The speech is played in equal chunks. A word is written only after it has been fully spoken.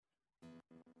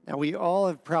Now, we all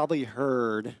have probably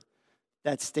heard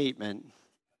that statement,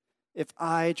 if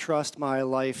I trust my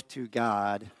life to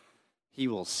God, he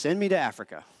will send me to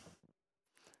Africa.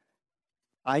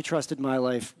 I trusted my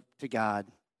life to God.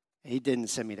 He didn't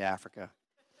send me to Africa.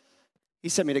 He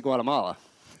sent me to Guatemala.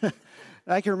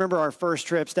 I can remember our first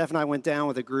trip. Steph and I went down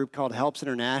with a group called Helps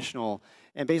International.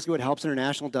 And basically what Helps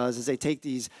International does is they take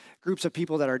these groups of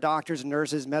people that are doctors and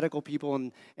nurses, medical people,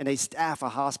 and they staff a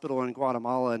hospital in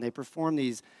Guatemala, and they perform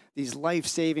these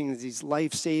life-saving,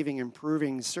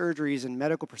 improving surgeries and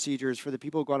medical procedures for the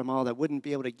people of Guatemala that wouldn't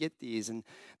be able to get these. And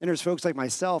then there's folks like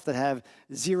myself that have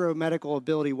zero medical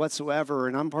ability whatsoever,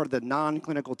 and I'm part of the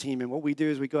non-clinical team. And what we do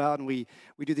is we go out and we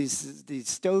do these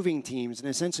stoving teams. And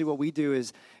essentially what we do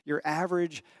is your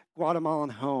average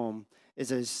Guatemalan home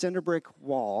is a cinder brick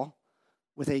wall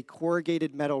with a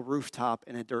corrugated metal rooftop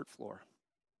and a dirt floor.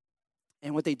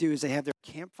 And what they do is they have their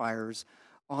campfires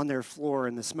on their floor,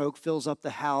 and the smoke fills up the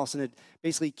house, and it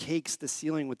basically cakes the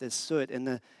ceiling with this soot. And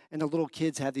the little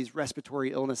kids have these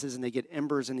respiratory illnesses, and they get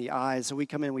embers in the eyes. So we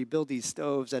come in, we build these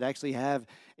stoves that actually have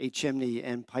a chimney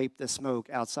and pipe the smoke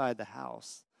outside the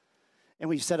house. And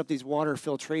we set up these water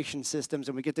filtration systems,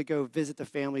 and we get to go visit the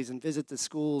families and visit the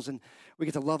schools, and we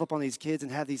get to love up on these kids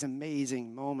and have these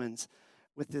amazing moments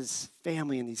with this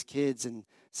family and these kids and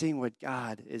seeing what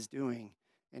God is doing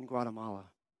in Guatemala.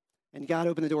 And God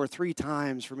opened the door 3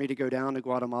 times for me to go down to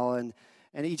Guatemala,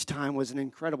 and each time was an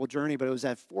incredible journey, but it was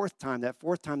that fourth time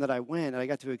that I went, and I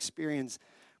got to experience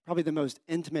probably the most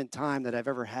intimate time that I've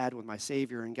ever had with my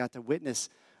Savior, and got to witness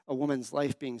a woman's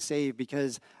life being saved,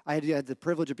 because I had the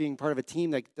privilege of being part of a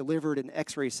team that delivered an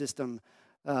x-ray system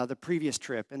the previous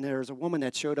trip, and there was a woman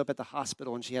that showed up at the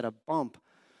hospital, and she had a bump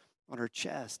on her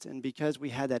chest, and because we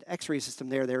had that x-ray system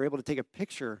there, they were able to take a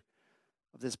picture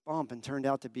of this bump, and turned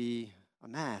out to be a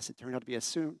mass. It turned out to be a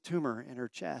tumor in her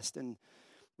chest, and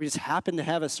we just happened to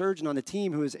have a surgeon on the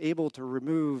team who was able to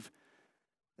remove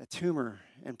the tumor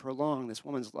and prolong this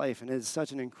woman's life, and it is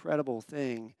such an incredible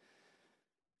thing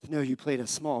to know you played a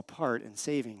small part in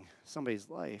saving somebody's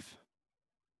life.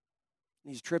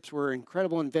 These trips were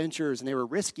incredible adventures, and they were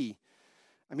risky.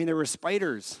 I mean, there were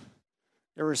spiders.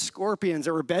 There were scorpions,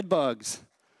 there were bed bugs.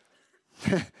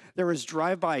 There was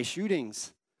drive-by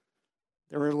shootings.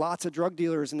 There were lots of drug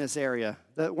dealers in this area.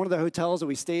 One of the hotels that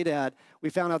we stayed at, we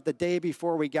found out the day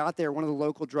before we got there, one of the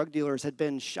local drug dealers had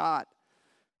been shot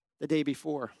the day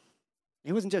before.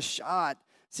 He wasn't just shot.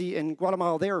 See, in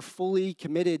Guatemala, they are fully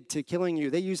committed to killing you.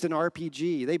 They used an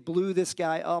RPG. They blew this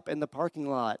guy up in the parking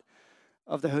lot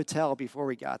of the hotel before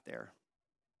we got there.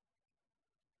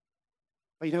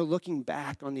 But looking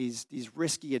back on these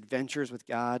risky adventures with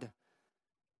God,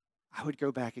 I would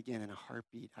go back again in a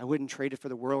heartbeat. I wouldn't trade it for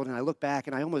the world. And I look back,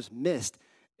 and I almost missed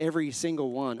every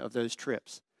single one of those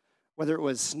trips. Whether it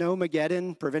was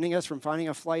Snowmageddon preventing us from finding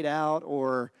a flight out,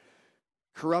 or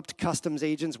corrupt customs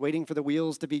agents waiting for the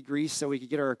wheels to be greased so we could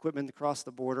get our equipment across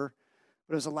the border.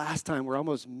 But it was the last time where I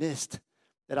almost missed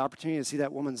that opportunity to see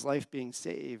that woman's life being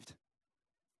saved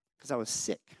because I was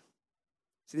sick.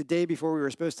 See, the day before we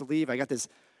were supposed to leave, I got this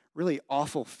really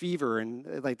awful fever,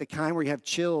 and like the kind where you have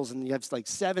chills and you have like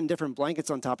 7 different blankets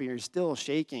on top of you, and you're still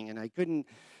shaking, and I couldn't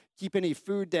keep any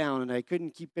food down, and I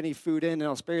couldn't keep any food in, and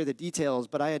I'll spare you the details,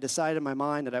 but I had decided in my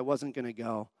mind that I wasn't going to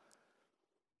go.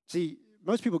 See,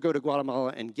 most people go to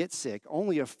Guatemala and get sick.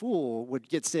 Only a fool would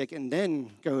get sick and then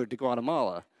go to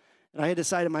Guatemala. And I had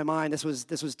decided in my mind this was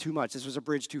too much. This was a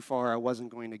bridge too far. I wasn't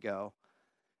going to go.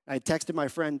 I texted my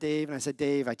friend Dave, and I said,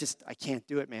 Dave, I can't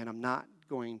do it, man. I'm not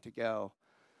going to go.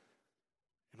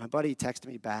 And my buddy texted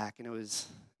me back, and it was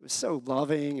so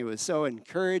loving. It was so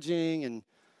encouraging, and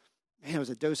man, it was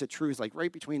a dose of truth, like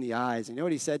right between the eyes. And you know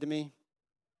what he said to me?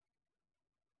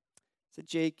 He said,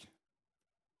 Jake,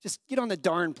 just get on the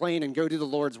darn plane and go do the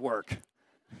Lord's work.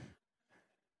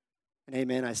 And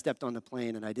amen, I stepped on the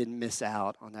plane, and I didn't miss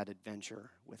out on that adventure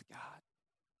with God.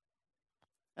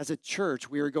 As a church,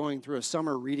 we are going through a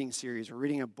summer reading series. We're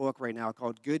reading a book right now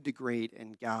called Good to Great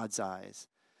in God's Eyes,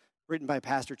 written by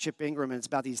Pastor Chip Ingram, and it's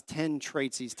about these 10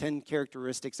 traits, these 10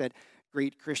 characteristics that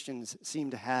great Christians seem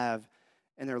to have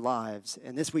in their lives.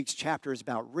 And this week's chapter is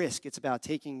about risk. It's about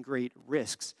taking great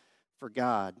risks for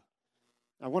God.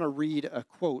 I want to read a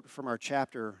quote from our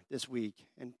chapter this week,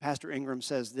 and Pastor Ingram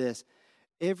says this: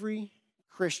 every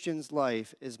Christian's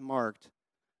life is marked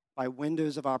by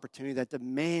windows of opportunity that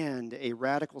demand a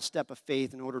radical step of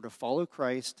faith in order to follow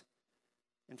Christ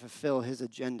and fulfill his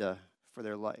agenda for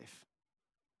their life.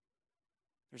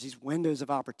 There's these windows of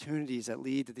opportunities that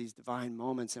lead to these divine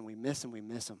moments, and we miss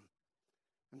them.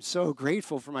 I'm so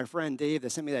grateful for my friend Dave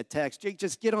that sent me that text. Jake,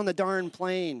 just get on the darn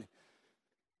plane.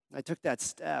 And I took that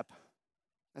step.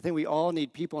 I think we all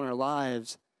need people in our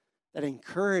lives that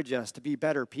encourage us to be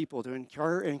better people, to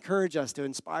encourage us, to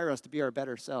inspire us to be our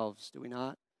better selves, do we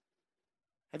not?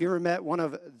 Have you ever met one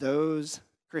of those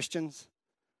Christians?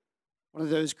 One of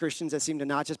those Christians that seem to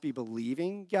not just be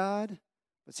believing God,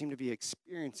 but seem to be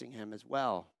experiencing him as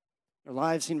well. Their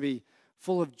lives seem to be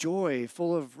full of joy,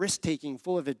 full of risk-taking,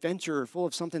 full of adventure, full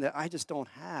of something that I just don't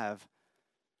have.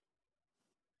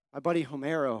 My buddy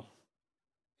Homero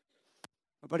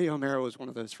was one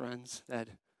of those friends that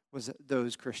was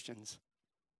those Christians.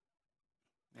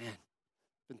 Man,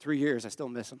 it's been 3 years, I still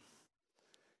miss him.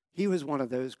 He was one of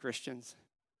those Christians.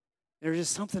 There was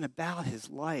just something about his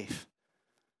life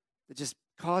that just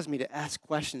caused me to ask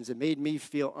questions. It made me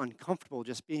feel uncomfortable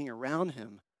just being around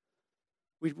him.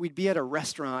 We'd be at a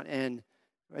restaurant, and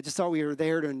I just thought we were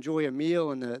there to enjoy a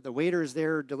meal, and the waiter is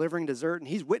there delivering dessert, and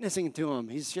he's witnessing to him.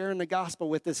 He's sharing the gospel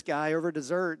with this guy over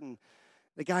dessert, and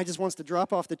the guy just wants to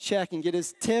drop off the check and get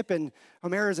his tip, and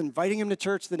Homero is inviting him to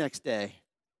church the next day.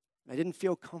 I didn't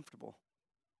feel comfortable.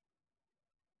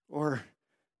 Or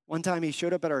one time he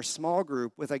showed up at our small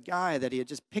group with a guy that he had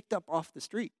just picked up off the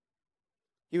street.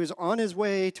 He was on his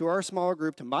way to our small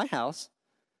group to my house,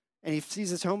 and he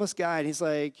sees this homeless guy, and he's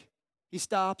like, he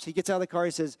stops, he gets out of the car,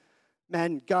 he says,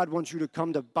 "Man, God wants you to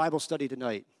come to Bible study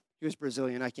tonight." He was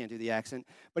Brazilian, I can't do the accent.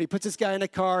 But he puts this guy in a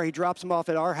car, he drops him off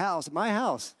at our house, at my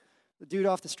house. The dude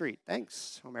off the street.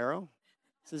 "Thanks, Homero."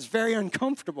 This is very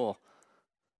uncomfortable.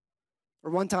 Or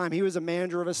one time, he was a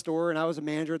manager of a store, and I was a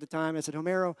manager at the time. I said,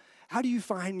 "Homero, how do you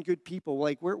find good people?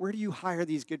 Like, where do you hire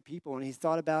these good people?" And he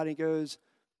thought about it, and he goes,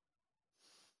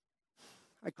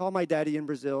 "I call my daddy in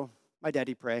Brazil. My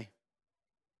daddy pray."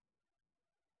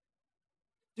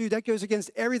 Dude, that goes against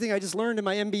everything I just learned in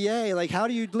my MBA. Like, how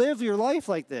do you live your life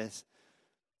like this?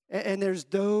 And there's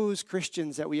those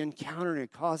Christians that we encounter, and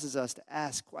it causes us to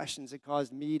ask questions. It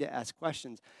caused me to ask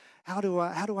questions. How do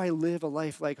I live a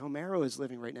life like Homero is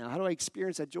living right now? How do I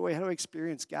experience that joy? How do I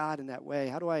experience God in that way?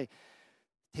 How do I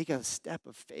take a step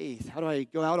of faith? How do I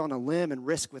go out on a limb and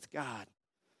risk with God?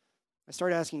 I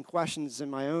started asking questions in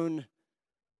my own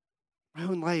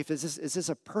life. Is this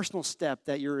a personal step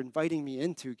that you're inviting me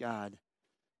into, God?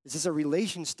 Is this a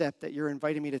relation step that you're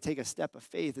inviting me to take a step of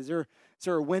faith? Is there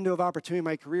a window of opportunity in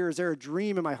my career? Is there a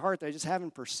dream in my heart that I just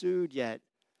haven't pursued yet?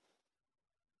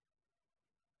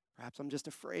 Perhaps I'm just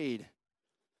afraid.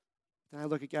 Then I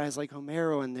look at guys like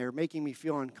Homero, and they're making me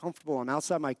feel uncomfortable. I'm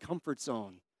outside my comfort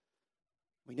zone.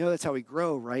 We know that's how we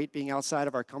grow, right? Being outside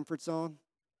of our comfort zone.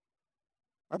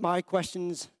 Are my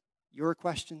questions your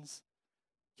questions?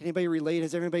 Can anybody relate?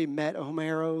 Has everybody met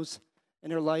Homeros in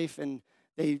their life? And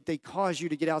they cause you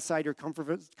to get outside your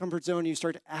comfort zone, and you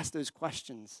start to ask those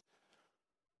questions.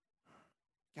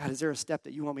 God, is there a step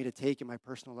that you want me to take in my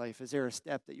personal life? Is there a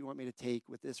step that you want me to take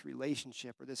with this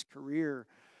relationship or this career?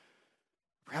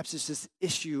 Perhaps it's this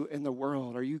issue in the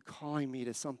world. Are you calling me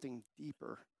to something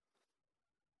deeper?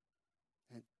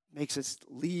 It makes us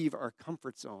leave our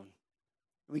comfort zone.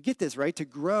 And we get this, right? To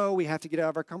grow, we have to get out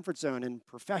of our comfort zone. In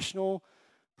professional,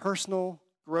 personal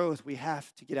growth, we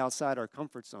have to get outside our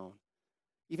comfort zone.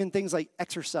 Even things like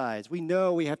exercise, we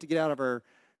know we have to get out of our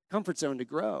comfort zone to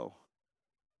grow.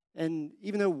 And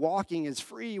even though walking is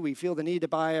free, we feel the need to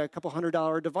buy a couple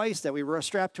 $100 device that we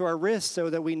strap to our wrist so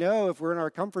that we know if we're in our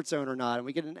comfort zone or not. And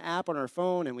we get an app on our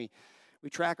phone, and we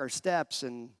track our steps.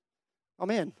 And, oh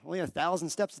man, only 1,000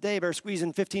 steps a day, better squeeze in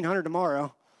 1,500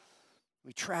 tomorrow.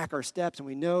 We track our steps, and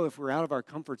we know if we're out of our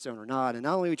comfort zone or not. And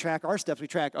not only we track our steps, we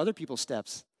track other people's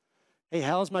steps. Hey,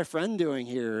 how's my friend doing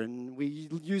here? And we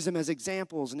use them as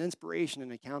examples and inspiration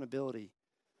and accountability.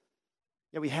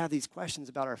 Yeah, we have these questions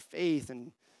about our faith,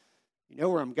 and you know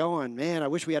where I'm going. Man, I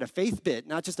wish we had a faith bit,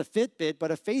 not just a Fitbit, but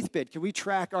a faith bit. Can we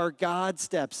track our God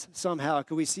steps somehow?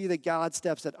 Can we see the God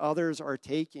steps that others are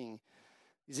taking?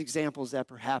 These examples that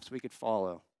perhaps we could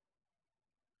follow.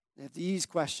 And if these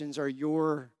questions are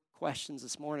your questions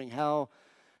this morning, how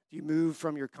do you move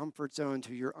from your comfort zone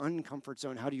to your uncomfort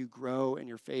zone? How do you grow in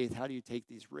your faith? How do you take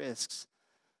these risks?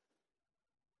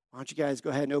 Why don't you guys go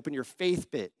ahead and open your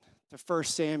faith bit to 1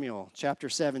 Samuel chapter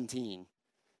 17.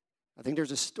 I think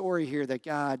there's a story here that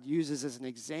God uses as an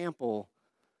example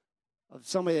of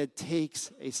somebody that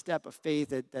takes a step of faith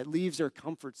that leaves their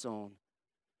comfort zone.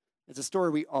 It's a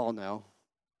story we all know.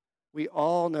 We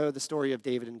all know the story of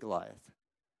David and Goliath.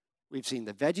 We've seen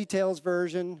the VeggieTales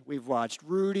version. We've watched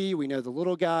Rudy. We know the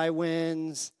little guy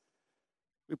wins.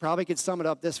 We probably could sum it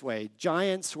up this way.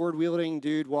 Giant sword-wielding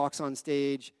dude walks on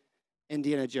stage.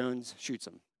 Indiana Jones shoots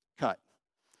him. Cut.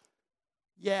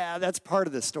 Yeah, that's part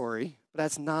of the story, but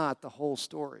that's not the whole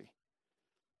story.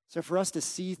 So for us to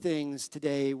see things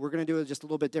today, we're going to do it just a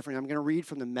little bit different. I'm going to read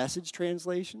from the Message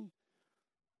translation.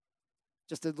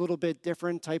 just a little bit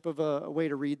different type of a way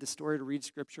to read the story, to read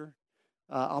Scripture.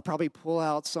 I'll probably pull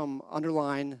out some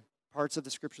underlined parts of the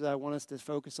Scripture that I want us to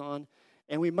focus on,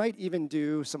 and we might even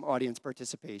do some audience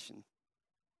participation.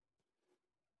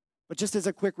 But just as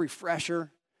a quick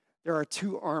refresher, there are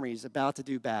two armies about to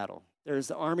do battle. There's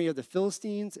the army of the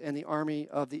Philistines and the army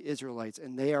of the Israelites,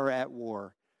 and they are at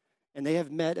war. And they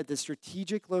have met at this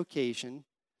strategic location,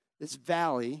 this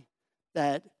valley,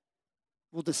 that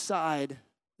will decide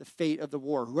the fate of the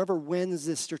war. Whoever wins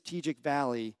this strategic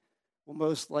valley will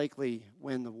most likely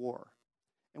win the war.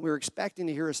 And we were expecting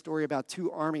to hear a story about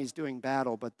two armies doing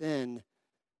battle, but then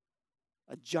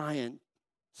a giant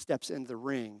steps into the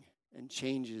ring and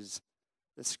changes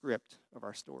the script of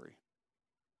our story.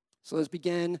 So let's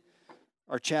begin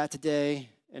our chat today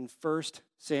in 1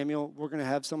 Samuel. We're going to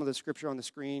have some of the scripture on the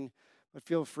screen, but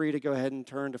feel free to go ahead and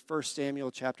turn to 1 Samuel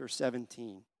chapter 17.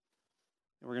 And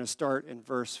we're going to start in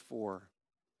verse 4.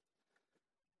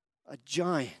 A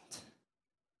giant,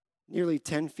 nearly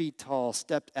 10 feet tall,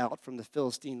 stepped out from the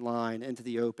Philistine line into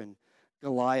the open,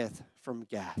 Goliath from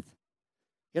Gath.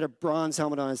 He had a bronze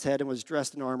helmet on his head and was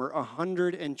dressed in armor,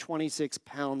 126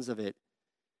 pounds of it.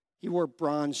 He wore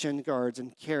bronze shin guards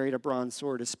and carried a bronze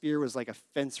sword. His spear was like a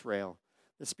fence rail.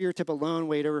 The spear tip alone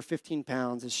weighed over 15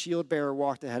 pounds. His shield bearer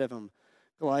walked ahead of him.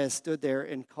 Goliath stood there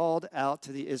and called out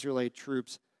to the Israelite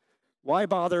troops, "Why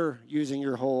bother using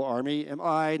your whole army? Am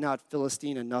I not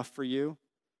Philistine enough for you?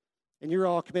 And you're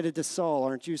all committed to Saul,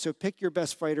 aren't you? So pick your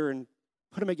best fighter and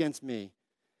put him against me.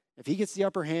 If he gets the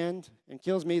upper hand and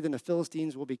kills me, then the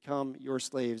Philistines will become your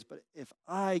slaves. But if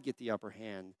I get the upper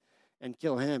hand and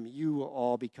kill him, you will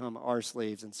all become our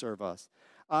slaves and serve us.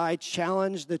 I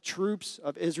challenge the troops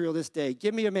of Israel this day.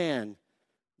 Give me a man.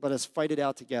 Let us fight it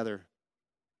out together."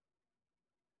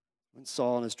 When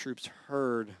Saul and his troops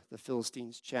heard the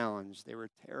Philistines' challenge, they were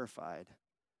terrified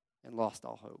and lost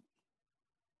all hope.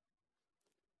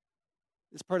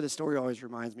 This part of the story always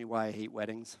reminds me why I hate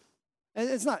weddings. And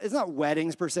it's not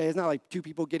weddings per se. It's not like two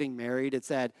people getting married. It's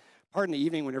that part in the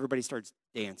evening when everybody starts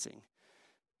dancing.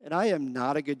 And I am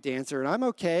not a good dancer, and I'm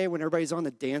okay when everybody's on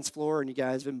the dance floor and you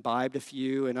guys have imbibed a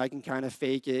few and I can kind of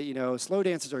fake it. You know, slow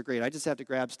dances are great. I just have to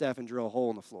grab Steph and drill a hole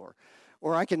in the floor.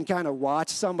 Or I can kind of watch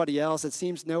somebody else that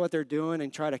seems to know what they're doing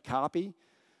and try to copy.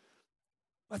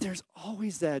 But there's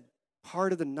always that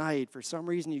part of the night, for some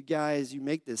reason you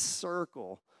make this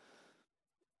circle.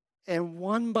 And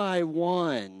one by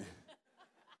one,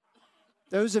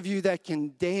 those of you that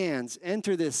can dance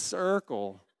enter this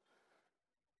circle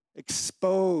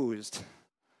exposed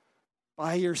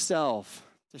by yourself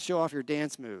to show off your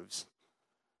dance moves.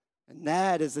 And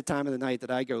that is the time of the night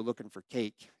that I go looking for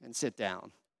cake and sit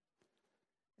down.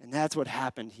 And that's what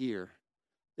happened here.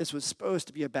 This was supposed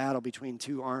to be a battle between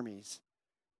two armies.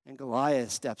 And Goliath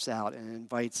steps out and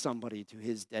invites somebody to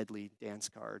his deadly dance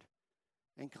card.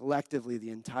 And collectively,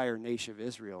 the entire nation of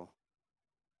Israel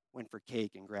went for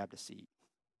cake and grabbed a seat.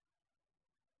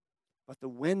 But the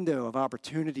window of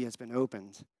opportunity has been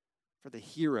opened for the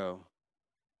hero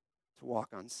to walk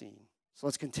on scene. So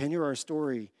let's continue our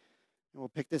story, and we'll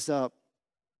pick this up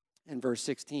in verse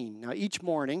 16. Now, each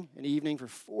morning and evening for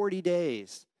 40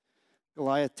 days,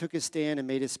 Goliath took his stand and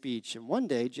made a speech. And one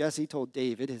day, Jesse told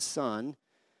David, his son,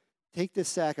 "Take this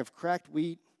sack of cracked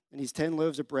wheat and these 10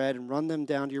 loaves of bread and run them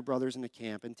down to your brothers in the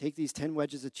camp, and take these 10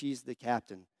 wedges of cheese to the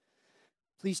captain.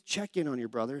 Please check in on your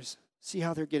brothers, see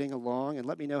how they're getting along, and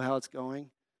let me know how it's going.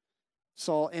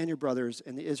 Saul and your brothers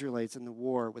and the Israelites in the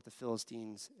war with the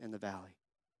Philistines in the valley."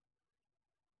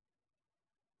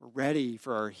 We're ready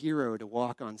for our hero to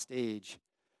walk on stage.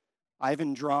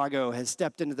 Ivan Drago has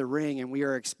stepped into the ring, and we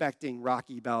are expecting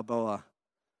Rocky Balboa.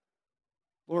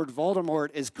 Lord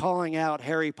Voldemort is calling out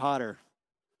Harry Potter.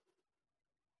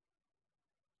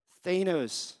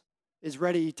 Thanos is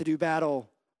ready to do battle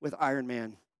with Iron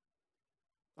Man.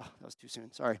 Oh, that was too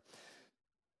soon, sorry.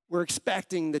 We're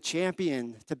expecting the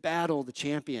champion to battle the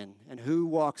champion. And who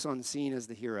walks on scene as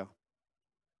the hero?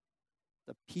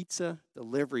 The pizza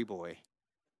delivery boy.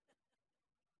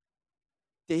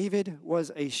 David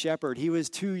was a shepherd. He was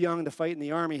too young to fight in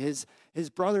the army. His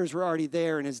brothers were already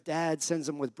there, and his dad sends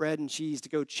him with bread and cheese to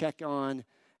go check on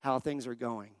how things are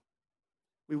going.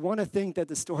 We want to think that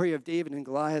the story of David and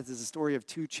Goliath is a story of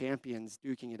two champions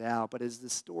duking it out, but is the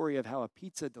story of how a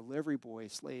pizza delivery boy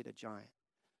slayed a giant.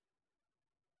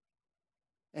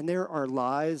 And there are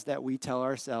lies that we tell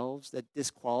ourselves that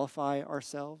disqualify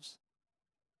ourselves.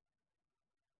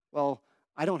 Well,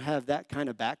 I don't have that kind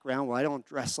of background. Well, I don't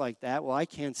dress like that. Well, I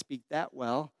can't speak that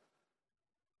well.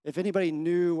 If anybody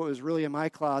knew what was really in my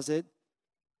closet,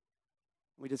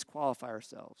 we disqualify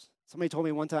ourselves. Somebody told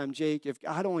me one time, "Jake, if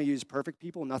God only used perfect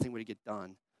people, nothing would get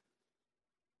done."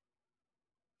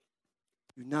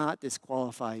 Do not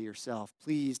disqualify yourself.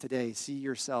 Please today see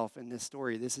yourself in this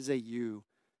story. This is a you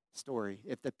story.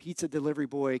 If the pizza delivery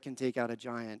boy can take out a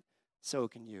giant, so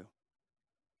can you.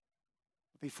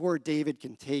 Before David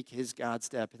can take his God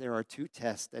step, there are two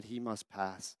tests that he must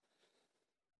pass.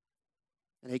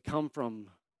 And they come from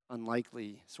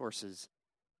unlikely sources.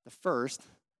 The first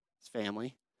is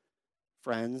family,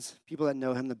 friends, people that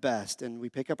know him the best. And we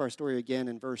pick up our story again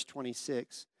in verse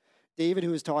 26. David,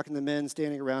 who was talking to the men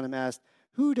standing around him, asked,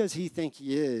 "Who does he think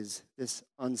he is, this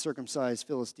uncircumcised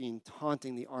Philistine,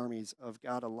 taunting the armies of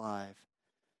God alive?"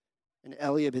 And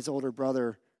Eliab, his older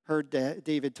brother, heard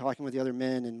David talking with the other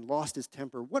men and lost his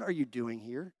temper. "What are you doing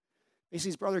here?" Basically,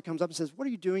 his brother comes up and says, "What are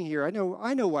you doing here? I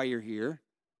know why you're here.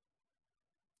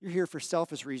 You're here for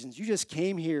selfish reasons. You just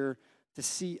came here to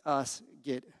see us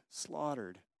get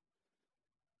slaughtered."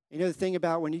 You know the thing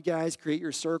about when you guys create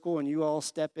your circle and you all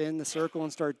step in the circle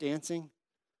and start dancing?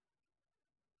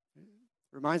 It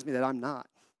reminds me that I'm not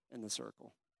in the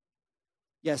circle.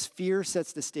 Yes, fear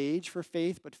sets the stage for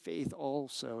faith, but faith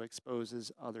also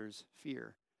exposes others'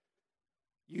 fear.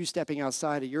 You stepping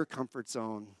outside of your comfort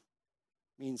zone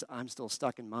means I'm still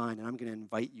stuck in mine, and I'm going to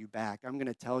invite you back. I'm going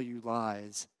to tell you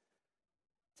lies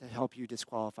to help you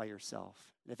disqualify yourself.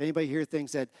 And if anybody here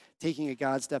thinks that taking a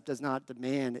God step does not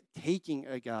demand taking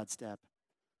a God step,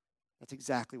 that's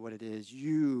exactly what it is.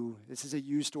 This is a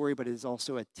you story, but it is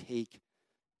also a take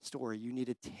story. You need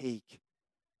to take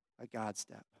a God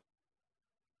step.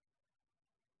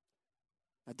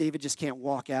 Now, David just can't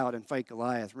walk out and fight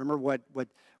Goliath. Remember what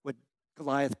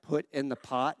Goliath put in the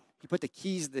pot? He put the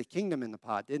keys of the kingdom in the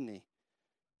pot, didn't he?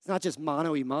 It's not just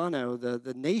mano a mano.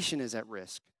 The nation is at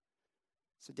risk.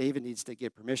 So David needs to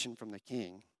get permission from the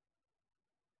king.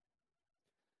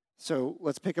 So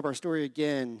let's pick up our story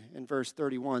again in verse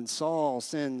 31. Saul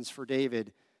sends for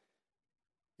David.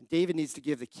 And David needs to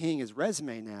give the king his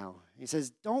resume now. He says,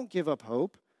 "Don't give up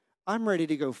hope. I'm ready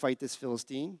to go fight this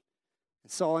Philistine."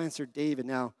 And Saul answered David.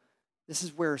 Now, this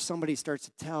is where somebody starts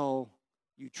to tell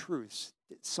you truths.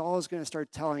 Saul is going to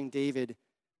start telling David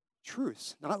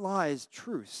truths, not lies,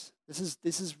 truths.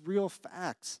 This is real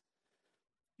facts.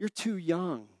 You're too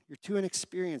young. You're too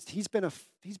inexperienced. He's been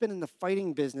in the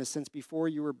fighting business since before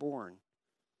you were born.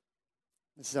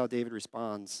 This is how David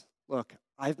responds. "Look,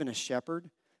 I've been a shepherd,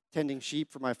 tending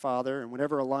sheep for my father, and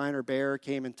whenever a lion or bear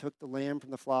came and took the lamb from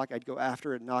the flock, I'd go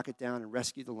after it, knock it down, and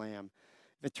rescue the lamb.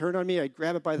 If it turned on me, I'd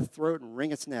grab it by the throat and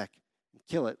wring its neck and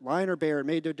kill it. Lion or bear, it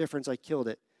made no difference. I killed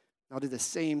it. And I'll do the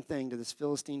same thing to this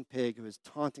Philistine pig who is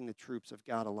taunting the troops of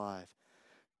God alive.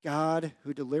 God,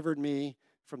 who delivered me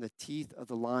from the teeth of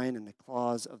the lion and the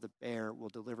claws of the bear, will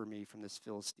deliver me from this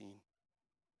Philistine."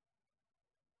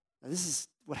 Now, this is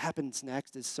what happens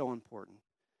next is so important.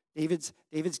 David's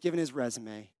given his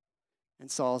resume, and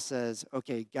Saul says,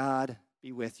 "Okay, God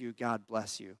be with you. God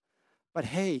bless you. But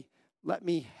hey, let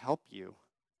me help you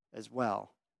as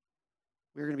well.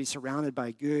 We're going to be surrounded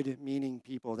by good-meaning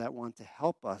people that want to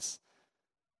help us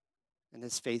in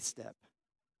this faith step."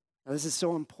 Now, this is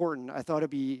so important. I thought it'd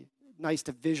be nice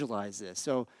to visualize this.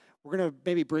 So we're going to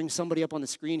maybe bring somebody up on the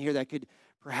screen here that could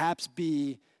perhaps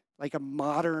be like a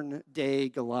modern-day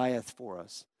Goliath for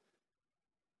us.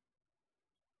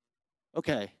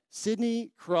 Okay,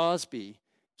 Sidney Crosby,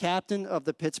 captain of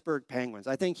the Pittsburgh Penguins.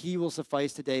 I think he will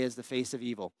suffice today as the face of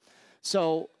evil.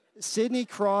 So Sidney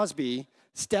Crosby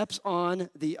steps on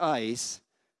the ice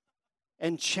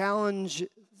and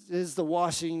challenges the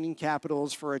Washington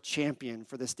Capitals for a champion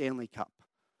for the Stanley Cup.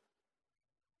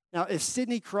 Now, if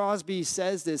Sidney Crosby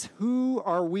says this, who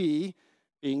are we,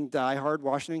 being diehard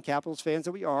Washington Capitals fans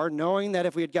that we are, knowing that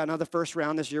if we had gotten out of the first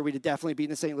round this year, we'd have definitely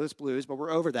beaten the St. Louis Blues, but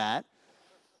we're over that.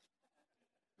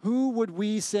 Who would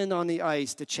we send on the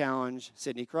ice to challenge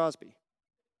Sidney Crosby?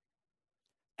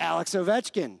 Alex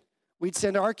Ovechkin. We'd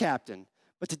send our captain.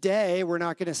 But today, we're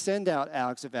not going to send out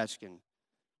Alex Ovechkin.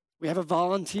 We have a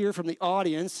volunteer from the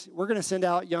audience. We're going to send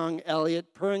out young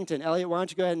Elliot Purrington. Elliot, why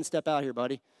don't you go ahead and step out here,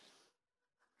 buddy?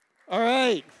 All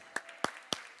right.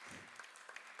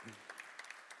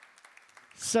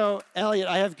 So, Elliot,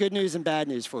 I have good news and bad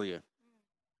news for you.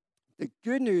 The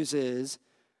good news is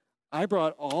I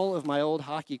brought all of my old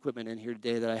hockey equipment in here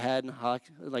today that I had in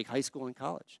high school and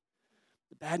college.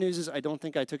 The bad news is I don't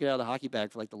think I took it out of the hockey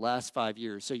bag for like the last 5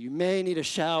 years. So you may need a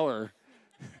shower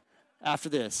after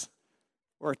this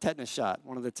or a tetanus shot,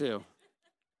 one of the two.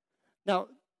 Now,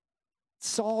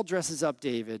 Saul dresses up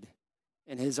David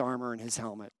in his armor and his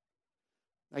helmet.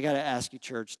 I got to ask you,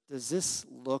 church, does this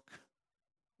look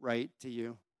right to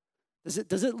you? Does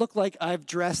it look like I've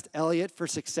dressed Elliot for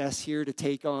success here to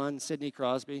take on Sidney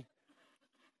Crosby?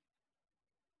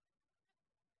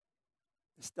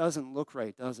 This doesn't look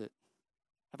right, does it?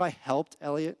 Have I helped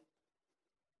Elliot?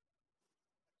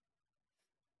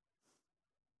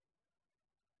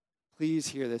 Please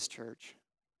hear this, church.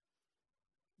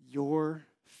 Your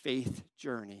faith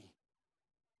journey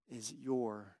is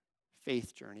your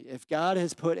faith journey. If God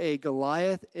has put a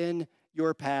Goliath in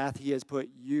your path, he has put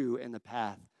you in the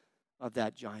path of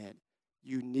that giant,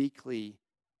 uniquely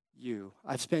you.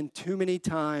 I've spent too many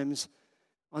times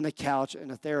on the couch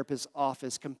in a therapist's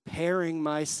office comparing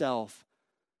myself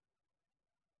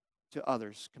to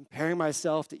others, comparing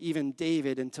myself to even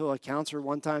David, until a counselor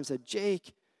one time said,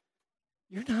 Jake,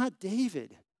 you're not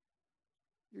David.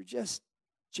 You're just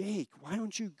Jake. Why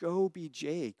don't you go be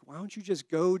Jake? Why don't you just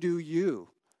go do you?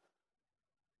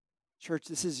 Church,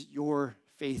 this is your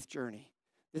faith journey.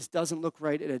 This doesn't look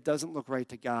right, and it doesn't look right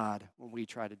to God when we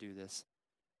try to do this.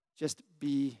 Just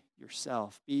be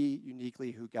yourself. Be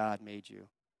uniquely who God made you.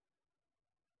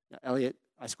 Now, Elliot,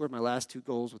 I scored my last 2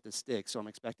 goals with this stick, so I'm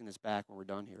expecting this back when we're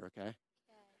done here, okay?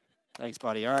 Thanks,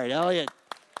 buddy. All right, Elliot,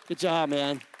 good job,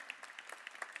 man.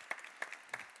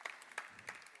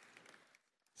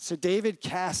 So David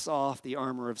casts off the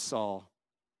armor of Saul.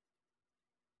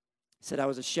 He said, I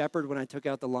was a shepherd when I took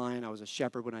out the lion. I was a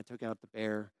shepherd when I took out the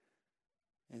bear.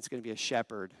 And it's going to be a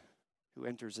shepherd who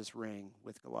enters this ring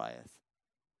with Goliath.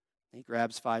 He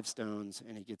grabs 5 stones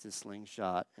and he gets his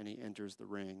slingshot and he enters the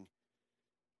ring.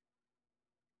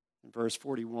 In verse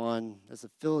 41, as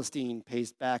the Philistine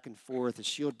paced back and forth, a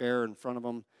shield bearer in front of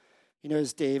him, he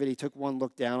knows David. He took one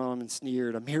look down on him and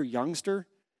sneered, a mere youngster?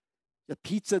 The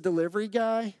pizza delivery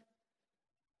guy?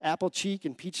 Apple cheek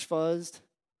and peach fuzzed?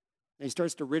 And he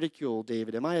starts to ridicule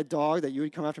David. Am I a dog that you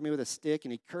would come after me with a stick?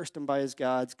 And he cursed him by his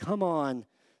gods. Come on,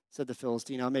 said the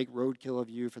Philistine. I'll make roadkill of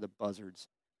you for the buzzards.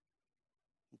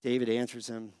 David answers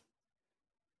him,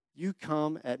 you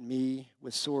come at me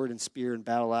with sword and spear and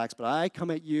battle axe, but I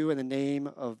come at you in the name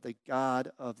of the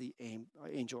God of the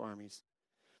angel armies.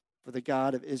 For the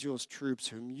God of Israel's troops,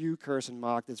 whom you curse and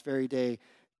mock, this very day,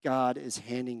 God is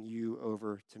handing you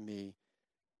over to me.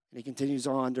 And he continues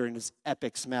on during this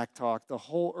epic smack talk. The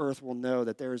whole earth will know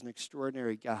that there is an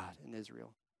extraordinary God in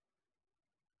Israel.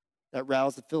 That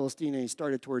roused the Philistine, and he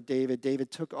started toward David.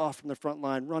 David took off from the front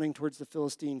line, running towards the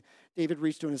Philistine. David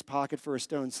reached in his pocket for a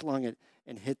stone, slung it,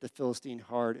 and hit the Philistine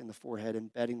hard in the forehead,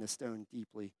 embedding the stone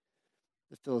deeply.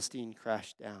 The Philistine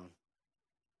crashed down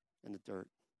in the dirt.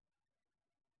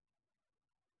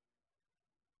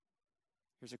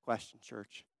 Here's a question,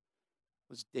 church.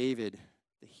 Was David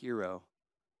the hero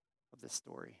of this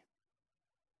story?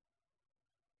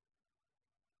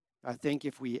 I think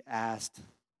if we asked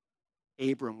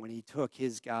Abram when he took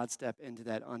his God step into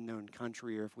that unknown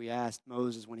country, or if we asked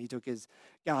Moses when he took his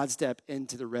God step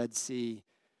into the Red Sea,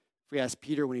 if we asked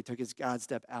Peter when he took his God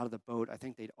step out of the boat, I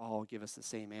think they'd all give us the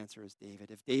same answer as David.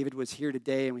 If David was here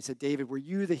today and we said, David, were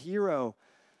you the hero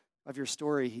of your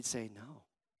story? He'd say, no.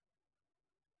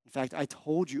 In fact, I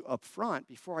told you up front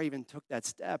before I even took that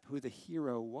step who the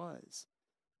hero was.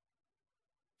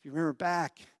 If you remember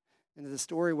back into the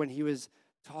story when he was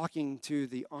talking to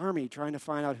the army, trying to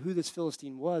find out who this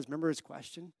Philistine was, remember his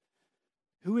question?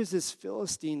 Who is this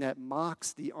Philistine that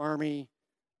mocks the army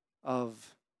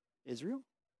of Israel?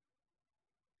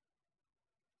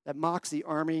 That mocks the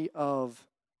army of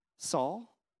Saul?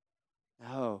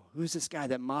 No. Who's this guy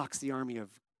that mocks the army of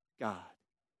God?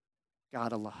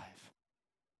 God alive.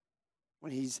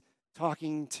 When he's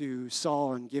talking to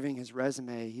Saul and giving his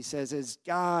resume, he says, it's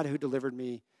God who delivered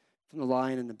me from the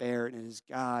lion and the bear, and it is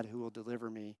God who will deliver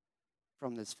me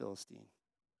from this Philistine.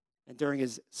 And during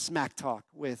his smack talk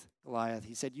with Goliath,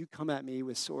 he said, you come at me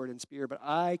with sword and spear, but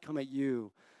I come at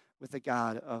you with the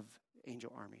God of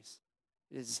angel armies.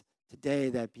 It is today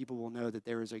that people will know that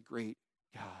there is a great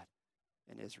God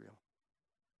in Israel.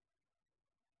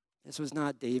 This was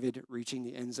not David reaching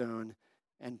the end zone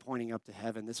and pointing up to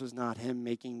heaven. This was not him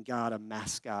making God a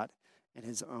mascot in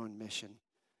his own mission.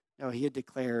 No, he had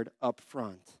declared up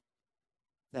front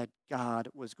that God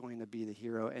was going to be the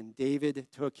hero, and David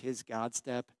took his God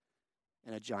step,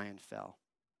 and a giant fell.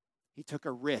 He took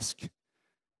a risk.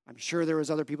 I'm sure there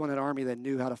was other people in that army that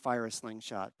knew how to fire a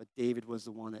slingshot, but David was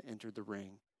the one that entered the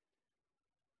ring.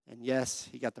 And yes,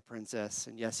 he got the princess,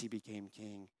 and yes, he became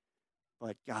king,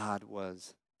 but God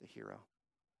was the hero.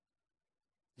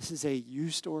 This is a you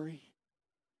story.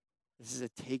 This is a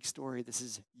take story. This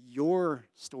is your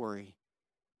story,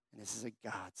 and this is a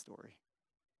God story.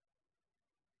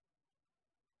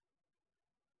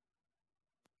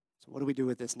 So what do we do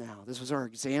with this now? This was our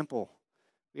example.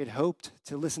 We had hoped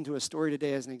to listen to a story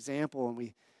today as an example, and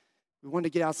we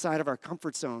wanted to get outside of our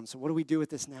comfort zone. So what do we do with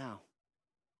this now?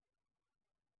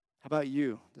 How about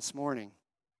you this morning?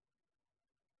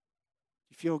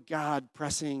 You feel God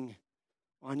pressing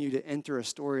on you to enter a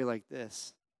story like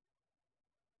this?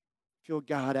 Feel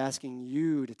God asking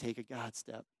you to take a God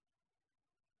step.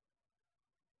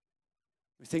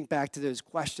 We think back to those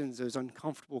questions, those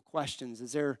uncomfortable questions.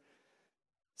 Is there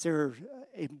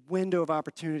a window of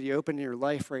opportunity open in your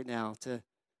life right now to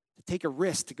take a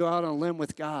risk, to go out on a limb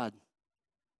with God?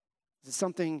 Is it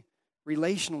something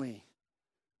relationally?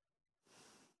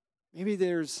 Maybe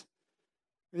there's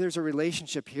a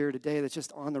relationship here today that's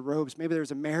just on the ropes. Maybe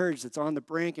there's a marriage that's on the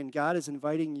brink, and God is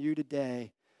inviting you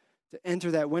today to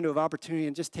enter that window of opportunity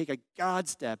and just take a God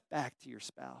step back to your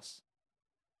spouse.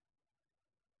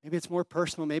 Maybe it's more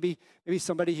personal. Maybe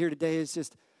somebody here today is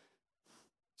just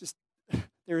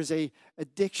there's a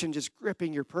addiction just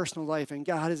gripping your personal life, and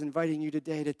God is inviting you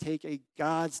today to take a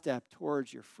God step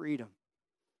towards your freedom.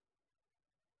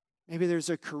 Maybe there's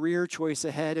a career choice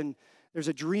ahead, and there's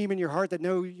a dream in your heart that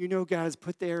God has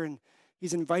put there, and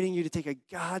He's inviting you to take a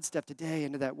God step today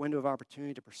into that window of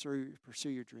opportunity to pursue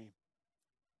your dream.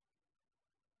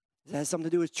 It has something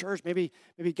to do with church. Maybe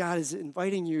God is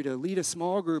inviting you to lead a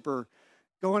small group or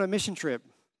go on a mission trip,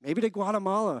 maybe to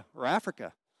Guatemala or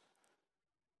Africa.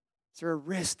 Is there a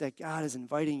risk that God is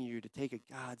inviting you to take a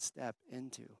God step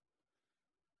into?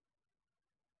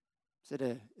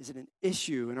 Is it an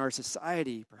issue in our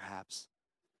society, perhaps?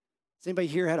 Has anybody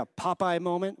here had a Popeye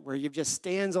moment where you've just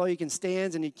stands all you can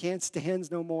stand and you can't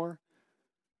stands no more?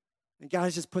 And God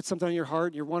has just put something on your heart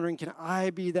and you're wondering, can I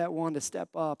be that one to step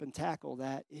up and tackle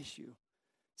that issue?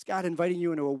 Is God inviting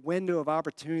you into a window of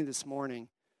opportunity this morning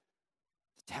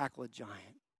to tackle a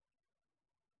giant?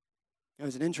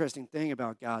 There's an interesting thing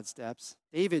about God steps.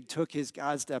 David took his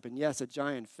God step, and yes, a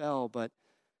giant fell, but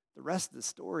the rest of the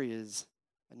story is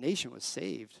a nation was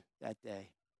saved that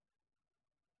day.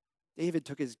 David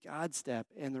took his God step,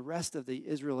 and the rest of the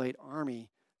Israelite army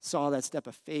saw that step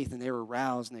of faith, and they were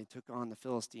roused, and they took on the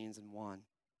Philistines and won.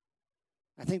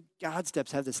 I think God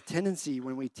steps have this tendency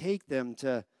when we take them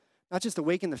to not just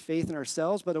awaken the faith in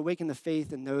ourselves, but awaken the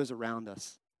faith in those around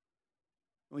us.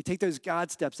 When we take those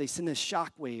God steps, they send this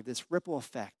shock wave, this ripple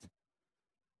effect.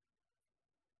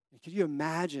 And could you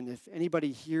imagine if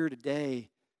anybody here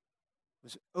today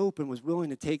was open, was willing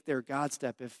to take their God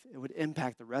step, if it would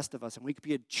impact the rest of us, and we could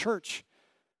be a church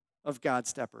of God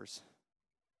steppers?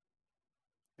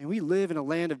 I mean, we live in a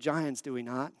land of giants, do we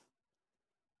not?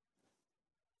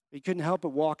 We couldn't help but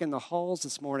walk in the halls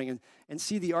this morning and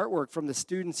see the artwork from the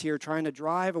students here trying to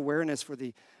drive awareness for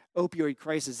the opioid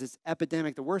crisis, this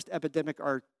epidemic, the worst epidemic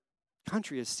our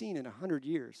country has seen in 100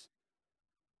 years.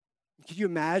 Could you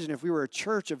imagine if we were a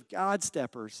church of God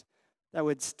steppers that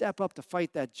would step up to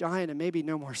fight that giant, and maybe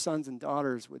no more sons and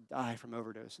daughters would die from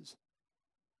overdoses?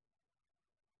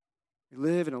 We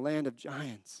live in a land of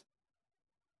giants.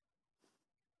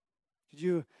 Could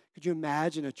you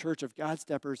imagine a church of God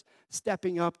steppers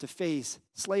stepping up to face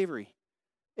slavery?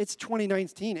 It's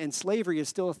 2019, and slavery is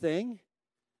still a thing.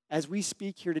 As we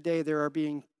speak here today, there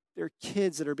are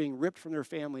kids that are being ripped from their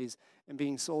families and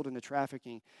being sold into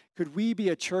trafficking. Could we be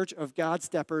a church of God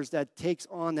steppers that takes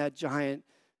on that giant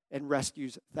and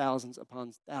rescues thousands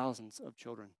upon thousands of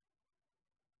children?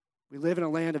 We live in a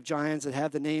land of giants that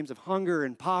have the names of hunger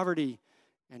and poverty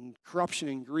and corruption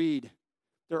and greed.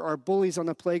 There are bullies on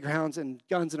the playgrounds and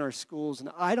guns in our schools, and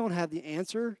I don't have the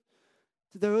answer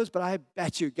to those, but I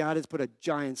bet you God has put a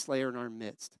giant slayer in our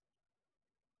midst.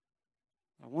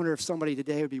 I wonder if somebody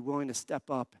today would be willing to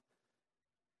step up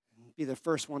and be the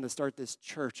first one to start this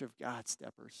church of God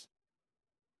steppers.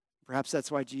 Perhaps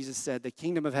that's why Jesus said, the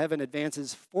kingdom of heaven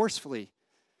advances forcefully,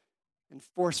 and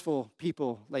forceful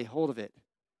people lay hold of it.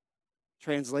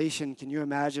 Translation, can you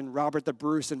imagine Robert the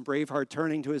Bruce in Braveheart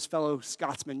turning to his fellow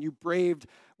Scotsman? You braved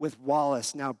with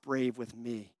Wallace, now brave with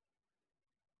me.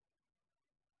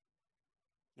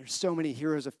 There's so many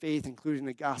heroes of faith, including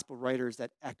the gospel writers,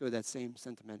 that echo that same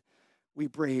sentiment. We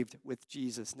braved with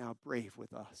Jesus, now brave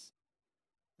with us.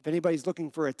 If anybody's looking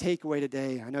for a takeaway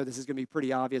today, I know this is going to be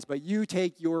pretty obvious, but you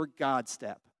take your God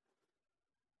step.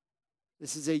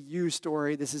 This is a you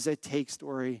story. This is a take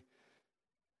story.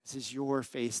 This is your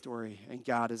faith story, and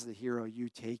God is the hero. You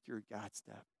take your God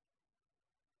step.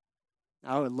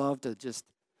 I would love to just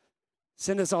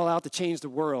send us all out to change the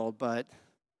world, but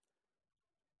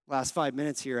last 5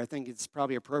 minutes here, I think it's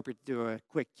probably appropriate to do a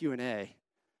quick Q&A.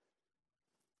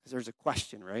 Because there's a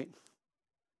question, right?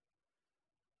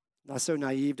 Not so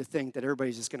naive to think that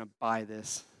everybody's just going to buy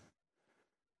this.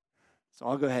 So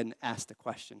I'll go ahead and ask the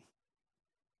question.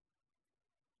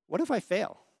 What if I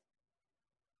fail?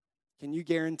 Can you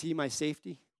guarantee my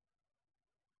safety?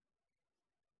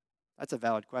 That's a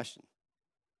valid question.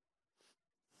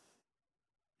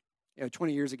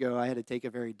 20 years ago, I had to take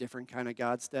a very different kind of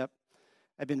God step.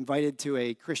 I'd been invited to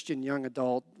a Christian young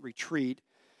adult retreat.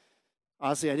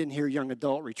 Honestly, I didn't hear young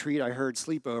adult retreat. I heard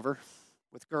sleepover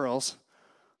with girls,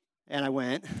 and I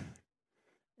went.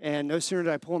 And no sooner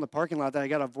did I pull in the parking lot than I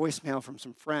got a voicemail from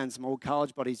some friends, some old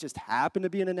college buddies, just happened to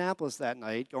be in Annapolis that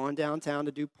night, going downtown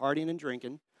to do partying and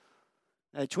drinking.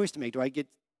 I had a choice to make. Do I get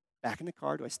back in the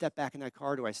car? Do I step back in that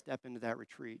car? Do I step into that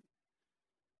retreat?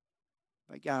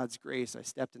 By God's grace, I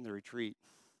stepped in the retreat.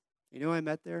 You know who I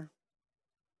met there?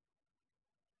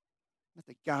 I met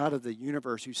the God of the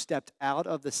universe who stepped out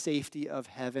of the safety of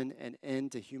heaven and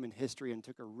into human history and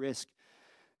took a risk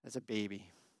as a baby.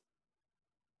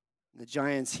 And the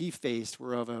giants he faced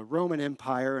were of a Roman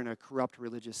Empire and a corrupt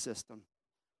religious system.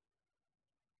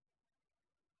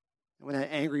 And when that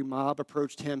angry mob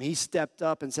approached him, he stepped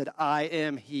up and said, I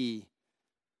am he.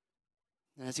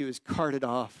 And as he was carted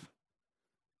off,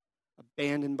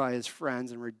 abandoned by his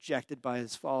friends and rejected by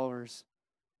his followers,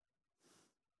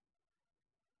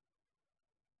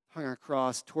 hung on a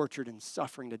cross, tortured and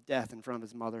suffering to death in front of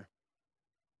his mother,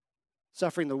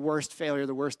 suffering the worst failure,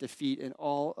 the worst defeat in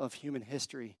all of human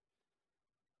history,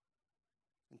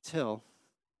 until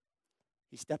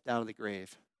he stepped out of the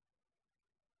grave.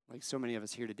 Like so many of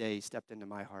us here today, he stepped into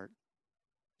my heart,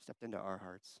 stepped into our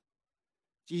hearts.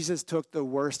 Jesus took the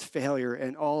worst failure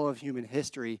in all of human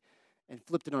history and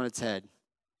flipped it on its head.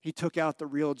 He took out the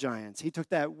real giants. He took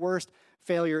that worst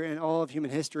failure in all of human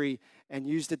history and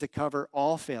used it to cover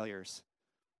all failures,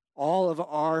 all of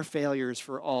our failures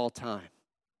for all time.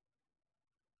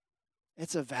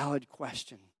 It's a valid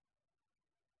question.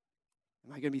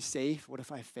 Am I going to be safe? What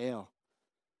if I fail?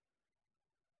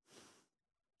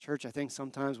 Church, I think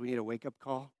sometimes we need a wake-up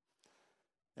call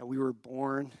that we were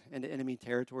born into enemy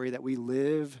territory, that we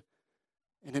live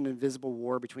in an invisible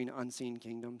war between unseen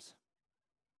kingdoms.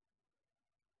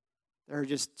 There are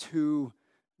just too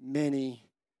many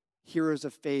heroes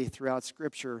of faith throughout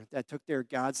Scripture that took their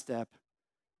God step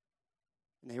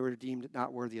and they were deemed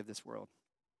not worthy of this world.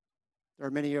 There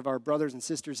are many of our brothers and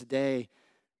sisters today,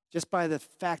 just by the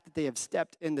fact that they have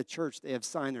stepped in the church, they have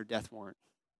signed their death warrant.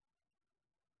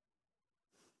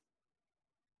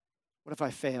 What if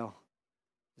I fail?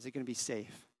 Is it going to be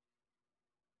safe?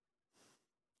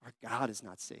 Our God is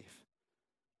not safe.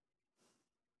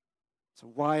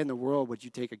 So why in the world would you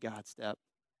take a God step?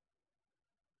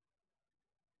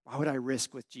 Why would I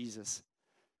risk with Jesus?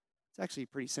 It's actually a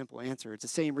pretty simple answer. It's the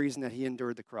same reason that he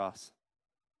endured the cross.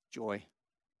 Joy.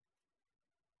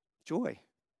 Joy.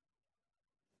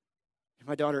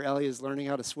 My daughter Ellie is learning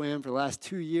how to swim for the last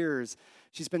 2 years.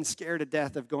 She's been scared to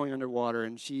death of going underwater,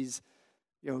 and she's,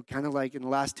 kind of like in the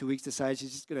last 2 weeks decided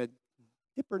she's just going to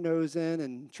dip her nose in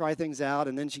and try things out,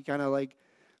 and then she kind of like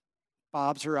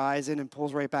bobs her eyes in and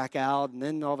pulls right back out, and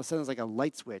then all of a sudden it's like a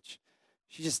light switch.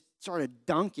 She just started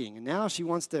dunking, and now she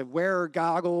wants to wear her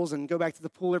goggles and go back to the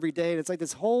pool every day, and it's like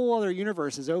this whole other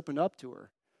universe has opened up to her.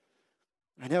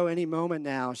 I know any moment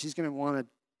now she's going to want to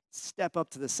step up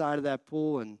to the side of that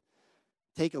pool and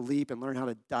take a leap and learn how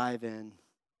to dive in.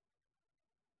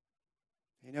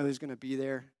 You know who's going to be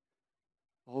there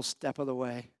the whole step of the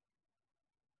way?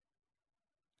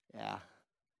 Yeah.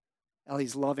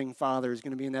 Ellie's loving father is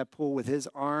going to be in that pool with his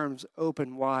arms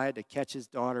open wide to catch his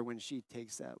daughter when she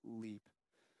takes that leap.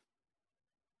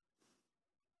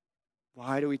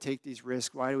 Why do we take these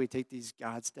risks? Why do we take these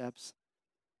God steps?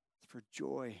 It's for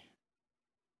joy.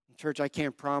 Church, I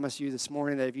can't promise you this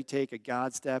morning that if you take a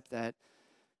God step that,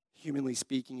 humanly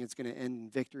speaking, it's going to end in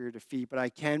victory or defeat, but I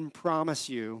can promise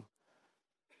you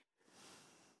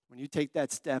when you take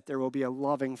that step, there will be a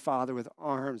loving Father with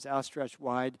arms outstretched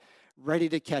wide, ready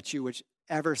to catch you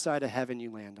whichever side of heaven you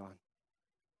land on.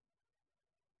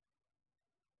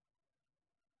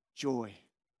 Joy.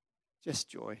 Just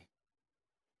joy.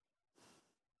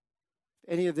 If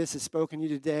any of this has spoken to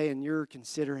you today and you're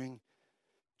considering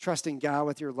trusting God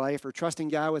with your life or trusting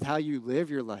God with how you live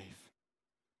your life,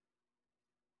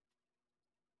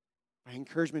 my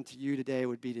encouragement to you today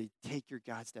would be to take your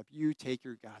God step. You take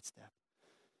your God step.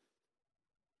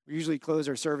 We usually close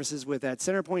our services with at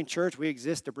Centerpoint Church, we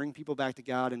exist to bring people back to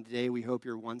God, and today we hope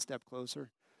you're one step closer.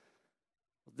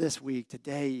 This week,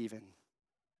 today even,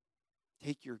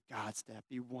 take your God step.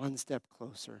 Be one step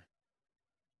closer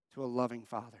to a loving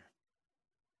Father.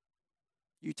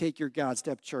 You take your God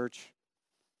step, church.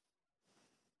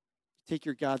 Take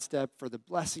your God step for the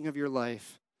blessing of your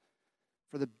life,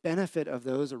 for the benefit of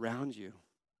those around you,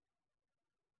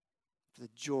 for the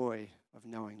joy of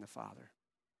knowing the Father.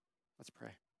 Let's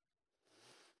pray.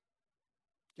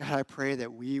 God, I pray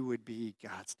that we would be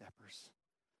God steppers,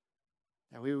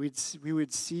 that we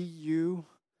would see you,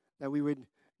 that we would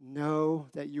know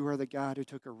that you are the God who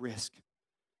took a risk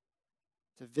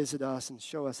to visit us and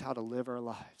show us how to live our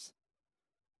lives.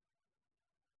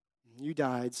 You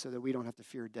died so that we don't have to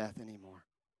fear death anymore.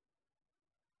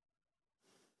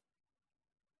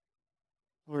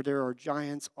 Lord, there are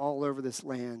giants all over this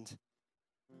land.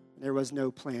 There was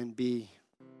no plan B.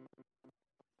 You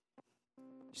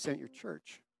sent your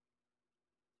church.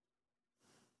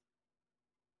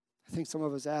 I think some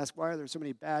of us ask, why are there so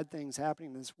many bad things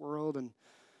happening in this world? And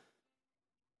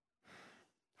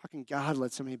how can God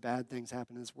let so many bad things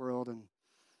happen in this world? And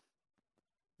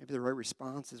maybe the right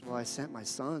response is, well, I sent my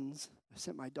sons. I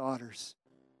sent my daughters.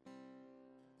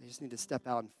 They just need to step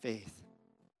out in faith.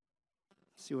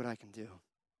 See what I can do.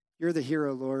 You're the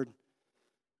hero, Lord.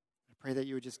 I pray that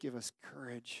you would just give us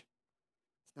courage.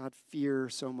 It's not fear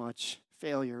so much,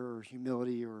 failure or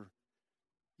humility or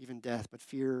even death, but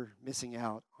fear missing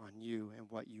out on you and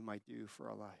what you might do for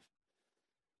our life.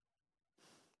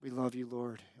 We love you,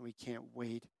 Lord, and we can't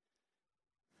wait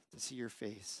to see your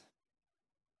face.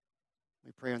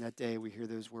 We pray on that day we hear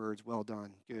those words, well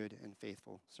done, good and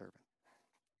faithful servant.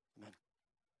 Amen.